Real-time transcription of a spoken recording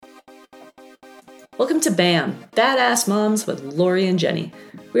Welcome to BAM, Badass Moms with Lori and Jenny.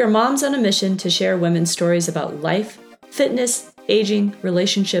 We are moms on a mission to share women's stories about life, fitness, aging,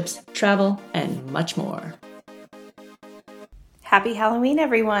 relationships, travel, and much more. Happy Halloween,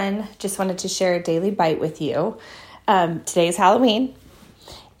 everyone. Just wanted to share a daily bite with you. Today is Halloween,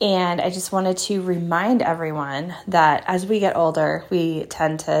 and I just wanted to remind everyone that as we get older, we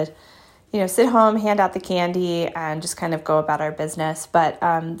tend to sit home, hand out the candy, and just kind of go about our business. But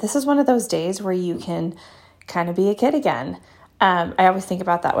this is one of those days where you can kind of be a kid again. I always think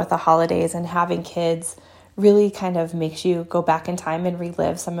about that with the holidays, and having kids really kind of makes you go back in time and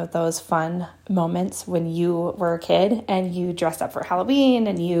relive some of those fun moments when you were a kid and you dressed up for Halloween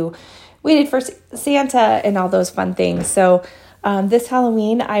and you waited for Santa and all those fun things. So this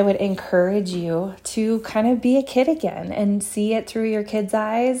Halloween, I would encourage you to kind of be a kid again and see it through your kids'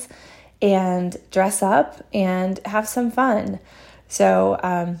 eyes and dress up and have some fun.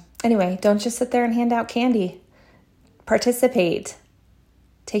 So anyway, don't just sit there and hand out candy. Participate.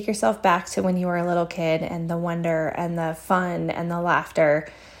 Take yourself back to when you were a little kid and the wonder and the fun and the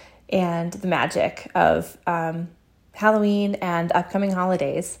laughter and the magic of Halloween and upcoming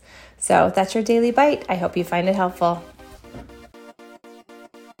holidays. So that's your daily bite. I hope you find it helpful.